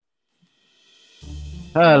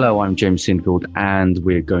Hello, I'm James Sinfield, and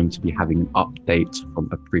we're going to be having an update from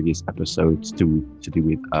a previous episode to do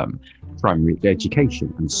with primary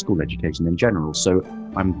education and school education in general. So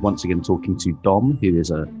I'm once again talking to Dom, who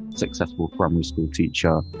is a successful primary school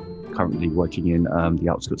teacher currently working in the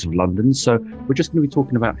outskirts of London. So we're just going to be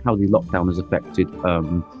talking about how the lockdown has affected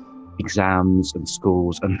exams and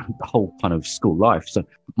schools and the whole kind of school life. So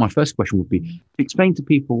my first question would be explain to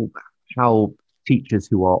people how teachers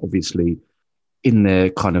who are obviously in their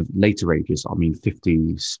kind of later ages, I mean,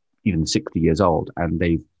 50s, even 60 years old, and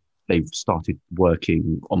they've started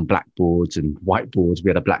working on blackboards and whiteboards. We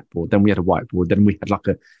had a blackboard, then we had a whiteboard, then we had like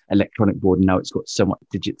a electronic board, and now it's got so much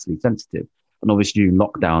digitally sensitive. And obviously, during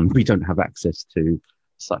lockdown, we don't have access to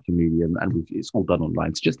such a medium, and it's all done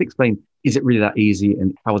online. So just explain: is it really that easy,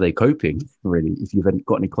 and how are they coping? Really, if you've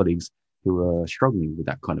got any colleagues who are struggling with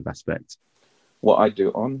that kind of aspect. What we do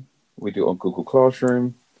it on Google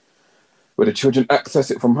Classroom, where the children access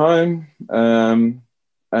it from home.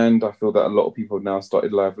 And I feel that a lot of people have now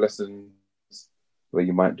started live lessons where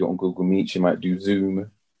you might do it on Google Meet, you might do Zoom.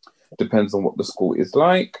 Depends on what the school is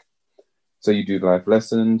like. So you do live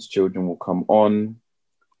lessons, children will come on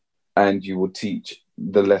and you will teach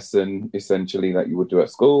the lesson essentially that you would do at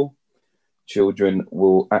school. Children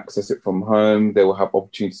will access it from home. They will have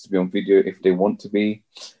opportunities to be on video if they want to be,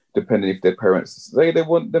 depending if their parents say they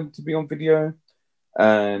want them to be on video.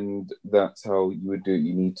 And that's how you would do it.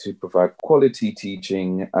 You need to provide quality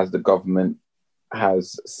teaching as the government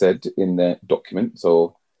has said in their documents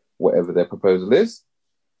or whatever their proposal is.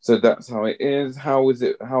 So that's how it is. How is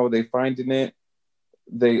it? How are they finding it?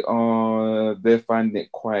 They're finding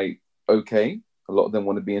it quite okay. A lot of them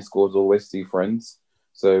want to be in schools, always see friends.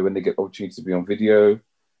 So when they get the opportunity to be on video,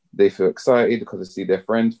 they feel excited because they see their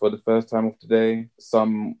friends for the first time of the day.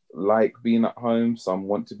 Some like being at home. Some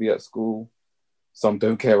want to be at school. Some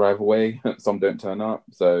don't care either way. Some don't turn up.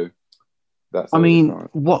 So that's I how it is mean,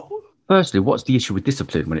 currently. firstly, what's the issue with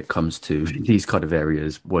discipline when it comes to these kind of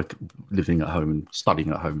areas, living at home and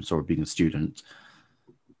studying at home, sort of being a student?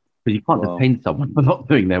 Because you can't Well, detain someone for not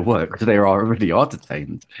doing their work because they are already are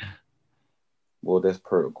detained. there's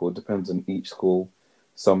protocol. It depends on each school.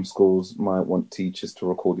 Some schools might want teachers to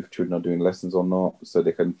record if children are doing lessons or not, so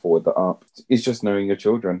they can forward that up. It's just knowing your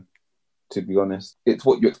children, to be honest. It's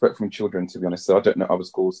what you expect from children, to be honest. So I don't know other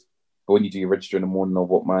schools, but when you do your register in the morning or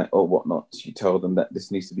whatnot, you tell them that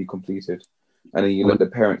this needs to be completed, and then you I let mean,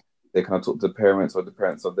 the parents. They kind of talk to the parents, or the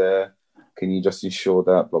parents are there. Can you just ensure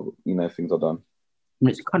that, blah, blah, things are done?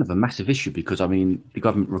 it's kind of a massive issue because I mean, the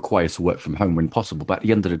government requires to work from home when possible, but at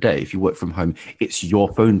the end of the day, if you work from home, it's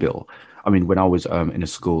your phone bill. I mean, when I was in a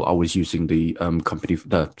school, I was using the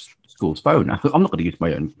school's phone. I'm not going to use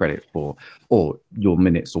my own credit for or your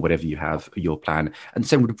minutes or whatever you have your plan. And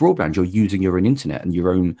same with broadband, you're using your own internet and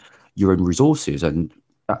your own resources, and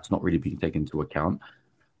that's not really being taken into account.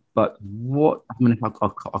 But what I mean,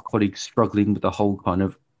 our colleagues struggling with the whole kind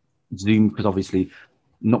of Zoom because obviously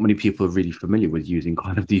not many people are really familiar with using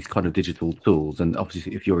kind of these kind of digital tools. And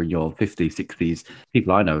obviously, if you're in your 50s, 60s,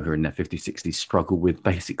 people I know who are in their 50s, 60s struggle with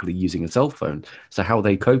basically using a cell phone. So how are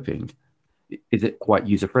they coping? Is it quite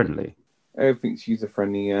user friendly? Everything's user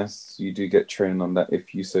friendly. Yes, you do get training on that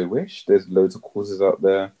if you so wish. There's loads of courses out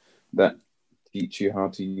there that teach you how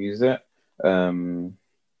to use it. Um,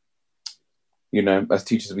 as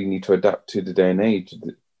teachers, we need to adapt to the day and age. At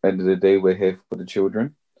the end of the day, we're here for the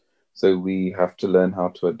children. So we have to learn how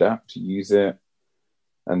to adapt, to use it,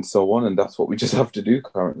 and so on. And that's what we just have to do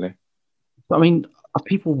currently. I mean,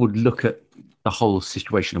 people would look at the whole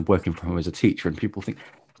situation of working from home as a teacher and people think,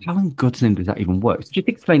 how in God's name does that even work? Could you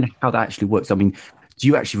explain how that actually works? I mean, do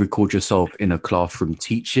you actually record yourself in a classroom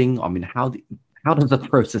teaching? I mean, how does the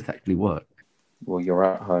process actually work? Well, you're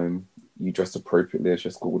at home, you dress appropriately as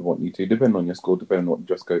your school would want you to, depending on your school, depending on what the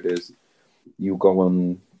dress code is. You go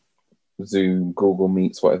on Zoom, Google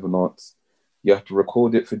Meets, whatever not. You have to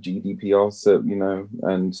record it for GDPR, so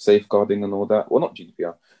and safeguarding and all that. Well, not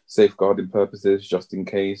GDPR, safeguarding purposes, just in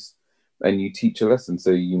case. And you teach a lesson,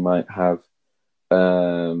 so you might have.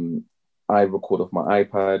 I record off my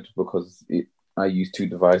iPad because I use two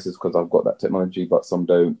devices because I've got that technology, but some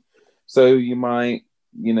don't. So you might,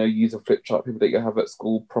 use a flip chart paper that you have at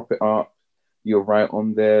school, prop it up. You're right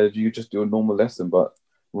on there. You just do a normal lesson, but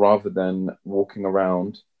rather than walking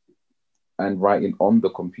around and writing on the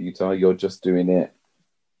computer, you're just doing it.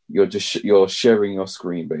 You're sharing your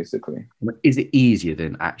screen basically. I mean, is it easier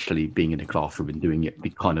than actually being in a classroom and doing it the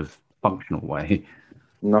kind of functional way?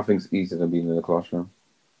 Nothing's easier than being in the classroom.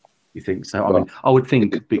 You think so? I But mean, I would is it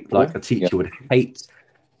think like doable? a Yeah. teacher would hate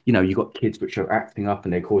you've got kids which are acting up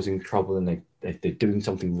and they're causing trouble and they're doing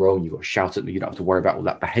something wrong. You've got to shout at them. You don't have to worry about all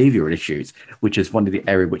that behavioral issues, which is one of the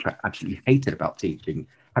areas which I absolutely hated about teaching,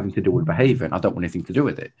 having to do with behavior. And I don't want anything to do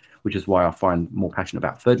with it, which is why I find more passionate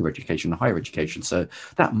about further education and higher education. So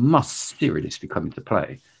that must seriously come into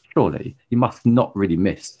play. Surely you must not really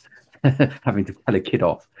miss having to tell a kid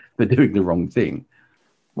off for doing the wrong thing.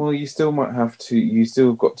 Well, you still might have to. You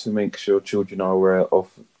still got to make sure children are aware of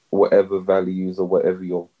whatever values or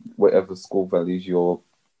whatever school values your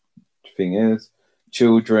thing is.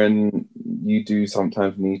 Children, you do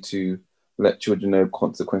sometimes need to let children know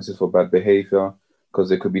consequences for bad behavior, because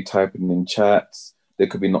they could be typing in chats, they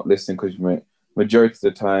could be not listening, because majority of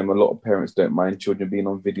the time, a lot of parents don't mind children being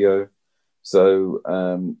on video, so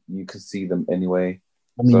you can see them anyway.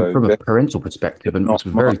 I mean, from a parental perspective, and it must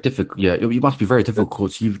be very difficult. Yeah, it must be very difficult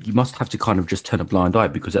because you must have to kind of just turn a blind eye,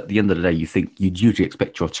 because at the end of the day, you'd usually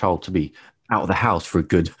expect your child to be out of the house for a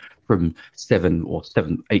good from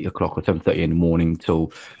 8 o'clock or 7:30 in the morning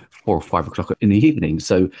till 4 or 5 o'clock in the evening.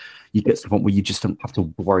 So you get to the point where you just don't have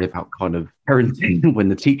to worry about kind of parenting when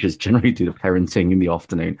the teachers generally do the parenting in the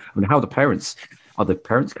afternoon. I mean, are the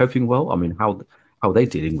parents coping well? I mean, how are they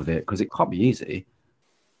dealing with it? Because it can't be easy.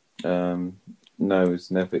 No, it's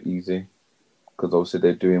never easy, because obviously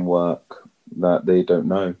they're doing work that they don't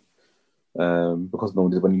know. Because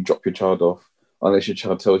normally when you drop your child off, unless your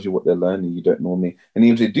child tells you what they're learning, you don't normally. And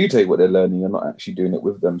even if they do tell you what they're learning, you're not actually doing it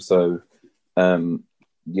with them. So,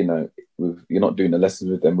 you're not doing the lessons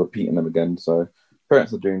with them, repeating them again. So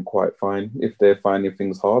parents are doing quite fine. If they're finding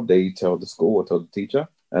things hard, they tell the school or tell the teacher,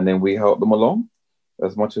 and then we help them along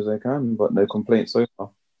as much as they can, but no complaints so far.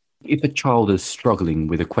 If a child is struggling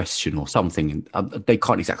with a question or something, they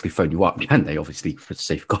can't exactly phone you up, can they? Obviously, for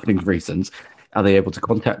safeguarding reasons. Are they able to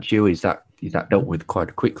contact you? Is that dealt with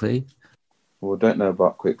quite quickly? Well, don't know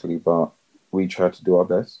about quickly, but we try to do our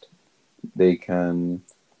best. They can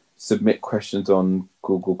submit questions on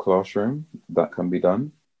Google Classroom. That can be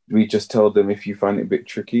done. We just tell them, if you find it a bit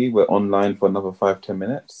tricky, we're online for another 5-10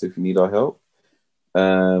 minutes if you need our help,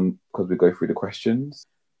 because we go through the questions.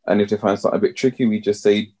 And if they find something a bit tricky, we just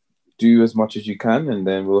say, do as much as you can, and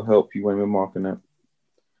then we'll help you when we're marking it.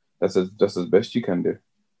 That's as best you can do.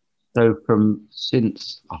 So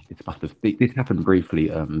this happened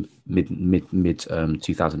briefly mid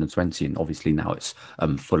 2020, and obviously now it's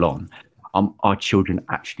full on. Are children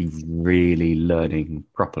actually really learning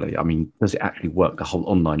properly? I mean, does it actually work, the whole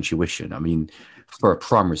online tuition? I mean, for a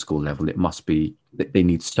primary school level, it must be that they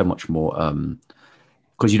need so much more,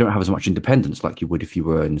 because you don't have as much independence like you would if you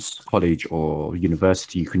were in college or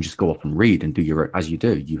university. You can just go off and read and do your own, as you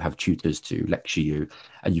do. You have tutors to lecture you,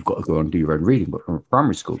 and you've got to go and do your own reading. But from a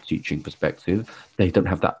primary school teaching perspective, they don't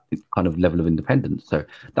have that kind of level of independence. So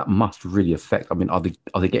that must really affect. I mean, are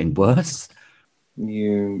they getting worse?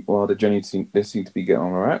 They seem to be getting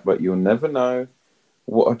all right, but you'll never know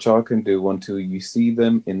what a child can do until you see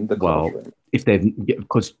them in the classroom.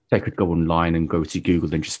 Because they could go online and go to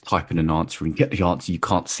Google and just type in an answer and get the answer. You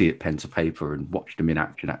can't see it pen to paper and watch them in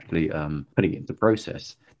action, actually putting it into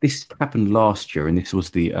process. This happened last year, and this was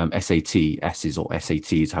the SATs or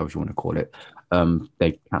SATs, however you want to call it.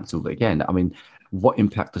 They cancelled it again. I mean, what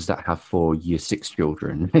impact does that have for year 6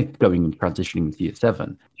 children going and transitioning into year 7?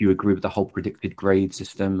 Do you agree with the whole predicted grade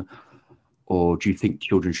system, or do you think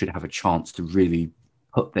children should have a chance to really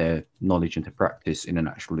put their knowledge into practice in an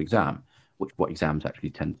actual exam, what exams actually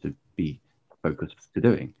tend to be focused to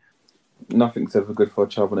doing? Nothing's ever good for a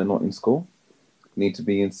child when they're not in school. You need to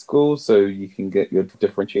be in school so you can get your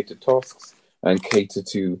differentiated tasks and cater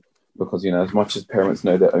to, because, as much as parents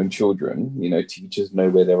know their own children, teachers know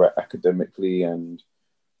where they're at academically, and,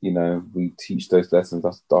 we teach those lessons.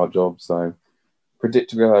 That's our job. So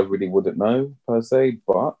predicted grade, I really wouldn't know per se,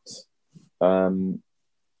 but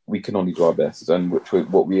we can only do our best, and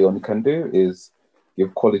what we only can do is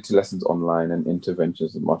give quality lessons online and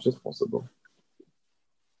interventions as much as possible.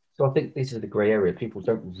 So I think this is the grey area. People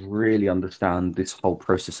don't really understand this whole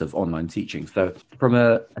process of online teaching. So from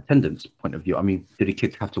a attendance point of view, I mean, do the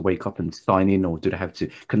kids have to wake up and sign in, or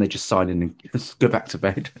can they just sign in and just go back to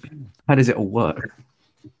bed? How does it all work?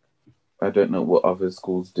 I don't know what other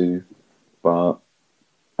schools do, but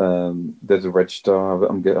there's a register.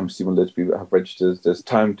 I'm assuming loads of people have registers. There's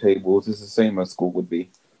timetables. It's the same as school would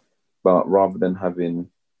be, but rather than having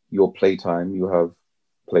your playtime, you have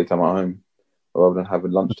playtime at home. Rather than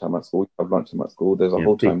having lunchtime at school, you have lunchtime at school. There's a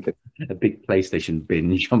whole timetable. A big PlayStation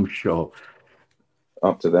binge, I'm sure.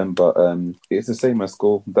 Up to them, but it's the same as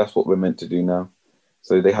school. That's what we're meant to do now.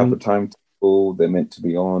 So they have a timetable they're meant to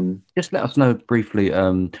be on. Just let us know briefly.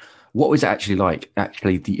 What was it actually like,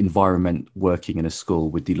 actually, the environment working in a school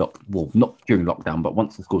with well, not during lockdown, but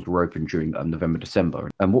once the schools were open during November, December?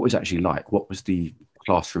 And what was it actually like? What was the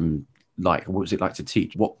classroom like? What was it like to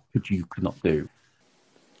teach? What could not do?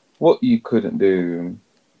 What you couldn't do,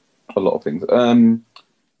 a lot of things.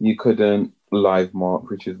 You couldn't live mark,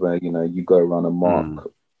 which is where you go around and Mm.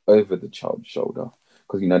 mark over the child's shoulder,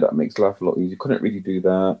 because that makes life a lot easier. You couldn't really do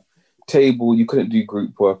that. Table, you couldn't do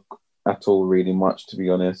group work at all, really much, to be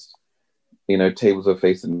honest. Tables were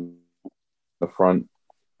facing the front.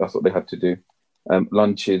 That's what they had to do.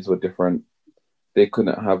 Lunches were different. They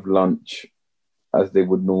couldn't have lunch as they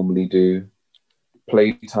would normally do.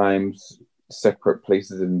 Playtimes, separate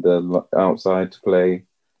places in the outside to play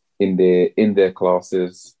in their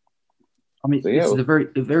classes. I mean, So yeah, this is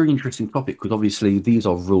a very interesting topic because obviously these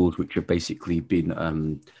are rules which have basically been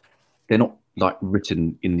they're not like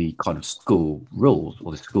written in the kind of school rules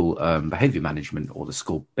or the school behavior management or the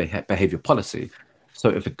school behavior policy. So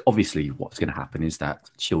if obviously what's going to happen is that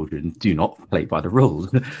children do not play by the rules.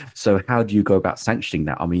 So how do you go about sanctioning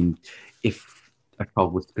that? I mean, if a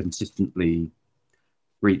child was to consistently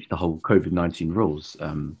breach the whole COVID-19 rules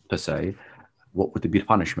per se, what would be the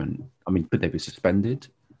punishment? I mean, could they be suspended?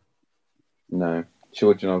 no,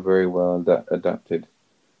 children are very well adapted.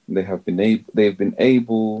 They've been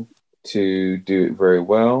able to do it very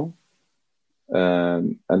well,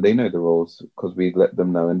 and they know the rules because we let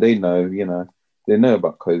them know, and they know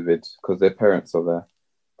about COVID because their parents are there.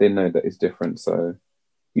 They know that it's different, so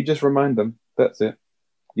you just remind them. That's it.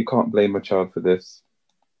 You can't blame a child for this.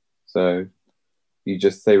 So you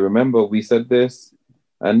just say, remember, we said this.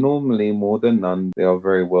 And normally, more than none, they are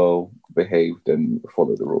very well behaved and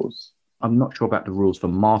follow the rules. I'm not sure about the rules for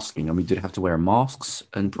masking. I mean, do they have to wear masks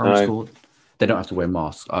in primary No, school? They don't have to wear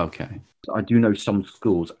masks. Okay. I do know some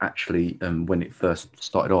schools actually, when it first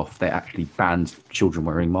started off, they actually banned children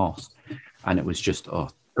wearing masks. And it was just,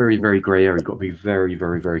 very, very grey area. You've got to be very,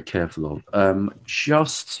 very, very careful of.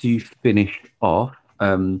 Just to finish off,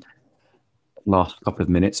 last couple of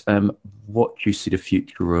minutes, what do you see the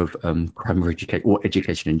future of primary education or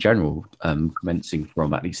education in general commencing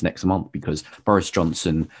from at least next month? Because Boris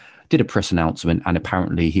Johnson did a press announcement and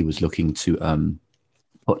apparently he was looking to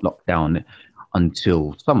put lockdown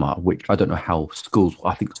until summer, which I don't know how schools,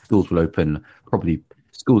 I think schools will open probably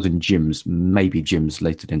schools and gyms, maybe gyms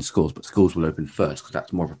later than schools, but schools will open first because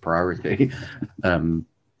that's more of a priority. um,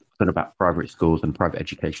 I don't know about private schools and private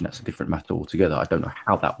education. That's a different matter altogether. I don't know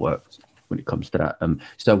how that works when it comes to that.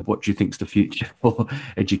 So what do you think is the future for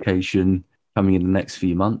education coming in the next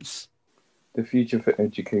few months? the future for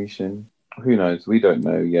education. Who knows? We don't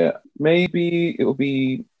know yet. Maybe it's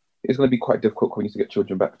going to be quite difficult when you to get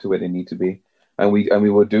children back to where they need to be. And we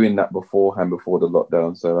were doing that beforehand before the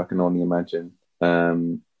lockdown, so I can only imagine.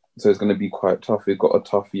 So it's going to be quite tough. We've got a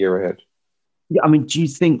tough year ahead. Yeah, I mean, do you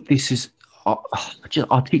think this is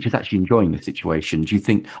our teachers actually enjoying the situation? Do you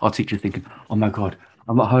think our teachers thinking, "Oh my God,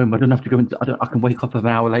 I'm at home. I don't have to go into. I can wake up an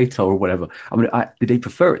hour later or whatever." I mean, did they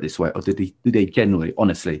prefer it this way, or did they generally,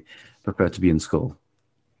 honestly, prefer to be in school?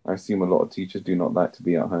 I assume a lot of teachers do not like to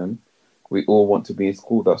be at home. We all want to be in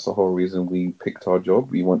school. That's the whole reason we picked our job.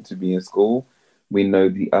 We want to be in school. We know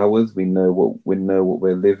the hours. We know what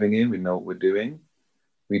we're living in. We know what we're doing.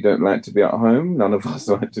 We don't like to be at home. None of us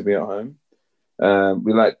like to be at home.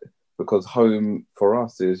 We like because home for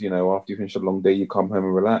us is after you finish a long day, you come home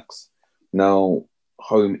and relax. Now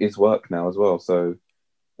home is work now as well. So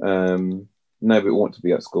no, we all want to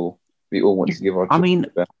be at school. We all want to give our I children mean, the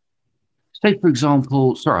best. say for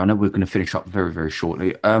example, sorry, I know we're going to finish up very, very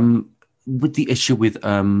shortly. With the issue with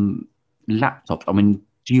laptop, I mean,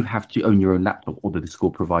 do you have to own your own laptop, or does the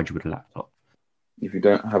school provide you with a laptop? If you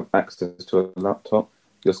don't have access to a laptop,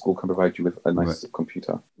 your school can provide you with a Right. nice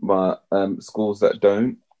computer. But schools that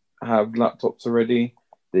don't have laptops already,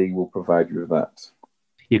 they will provide you with that.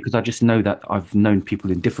 Yeah, because I just know that I've known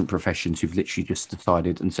people in different professions who've literally just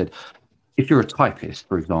decided and said, if you're a typist,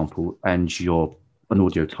 for example, and you're an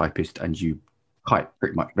audio typist and you type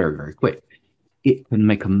pretty much very, very quick, it can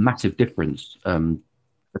make a massive difference.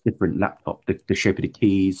 A different laptop, the shape of the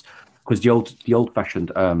keys, because the old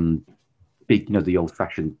fashioned big, the old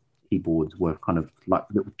fashioned keyboards were kind of like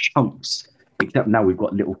little chunks. Except now we've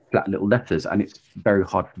got little flat little letters, and it's very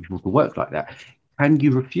hard for people to work like that. Can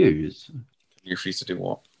you refuse? You refuse to do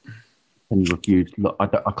what? Can you refuse? Look,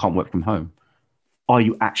 I can't work from home. Are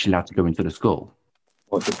you actually allowed to go into the school?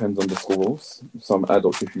 Well, it depends on the schools. Some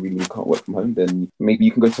adults, if you really can't work from home, then maybe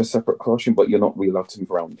you can go to a separate classroom, but you're not really allowed to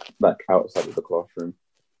move around, like outside of the classroom.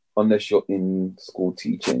 Unless you're in school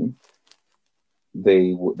teaching,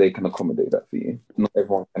 they can accommodate that for you. Not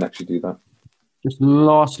everyone can actually do that. Just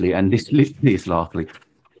lastly, and this literally is lastly,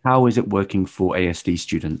 How is it working for ASD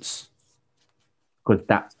students? Because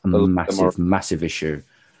that's a A lot of them are, massive issue.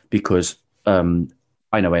 Because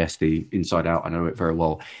I know ASD inside out. I know it very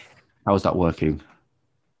well. How is that working?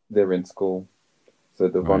 they're in school, so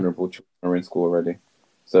the Right. vulnerable children are in school already.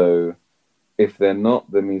 So if they're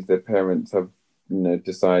not, that means their parents have,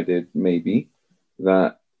 decided maybe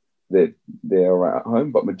that they they are at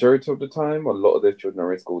home. But majority of the time, a lot of their children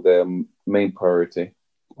are in school. Their main priority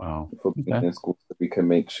Wow. for being Okay. in school, so we can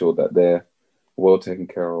make sure that they're well taken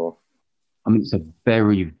care of. I mean, it's a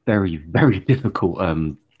very, very, very difficult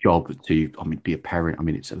job to, I mean, be a parent. I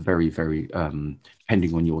mean, it's a very, very,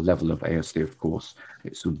 depending on your level of ASD, of course,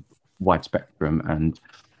 it's a wide spectrum. And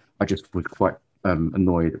I just was quite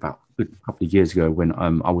annoyed about a couple of years ago when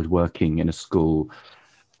I was working in a school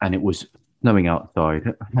and it was snowing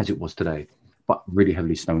outside, as it was today, but really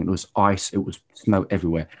heavily snowing. It was ice, it was snow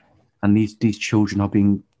everywhere. And these children are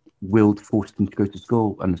being forced them to go to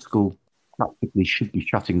school, and the school practically should be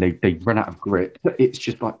shutting. They run out of grit. It's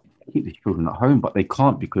just like keep these children at home, but they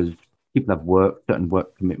can't because people have certain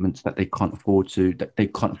work commitments that they can't afford that they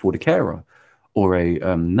can't afford a carer or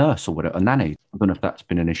a nurse or whatever, a nanny. I don't know if that's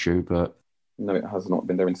been an issue, but No, it has not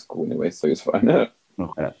been there in school anyway, so it's fine. okay,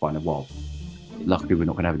 that's fine. Well, luckily we're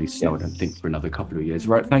not going to have any snow, I don't think, Yes. for another couple of years.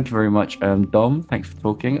 Right, thank you very much, Dom. Thanks for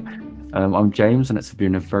talking. I'm James, and it's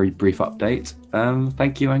been a very brief update.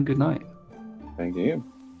 Thank you and good night. Thank you.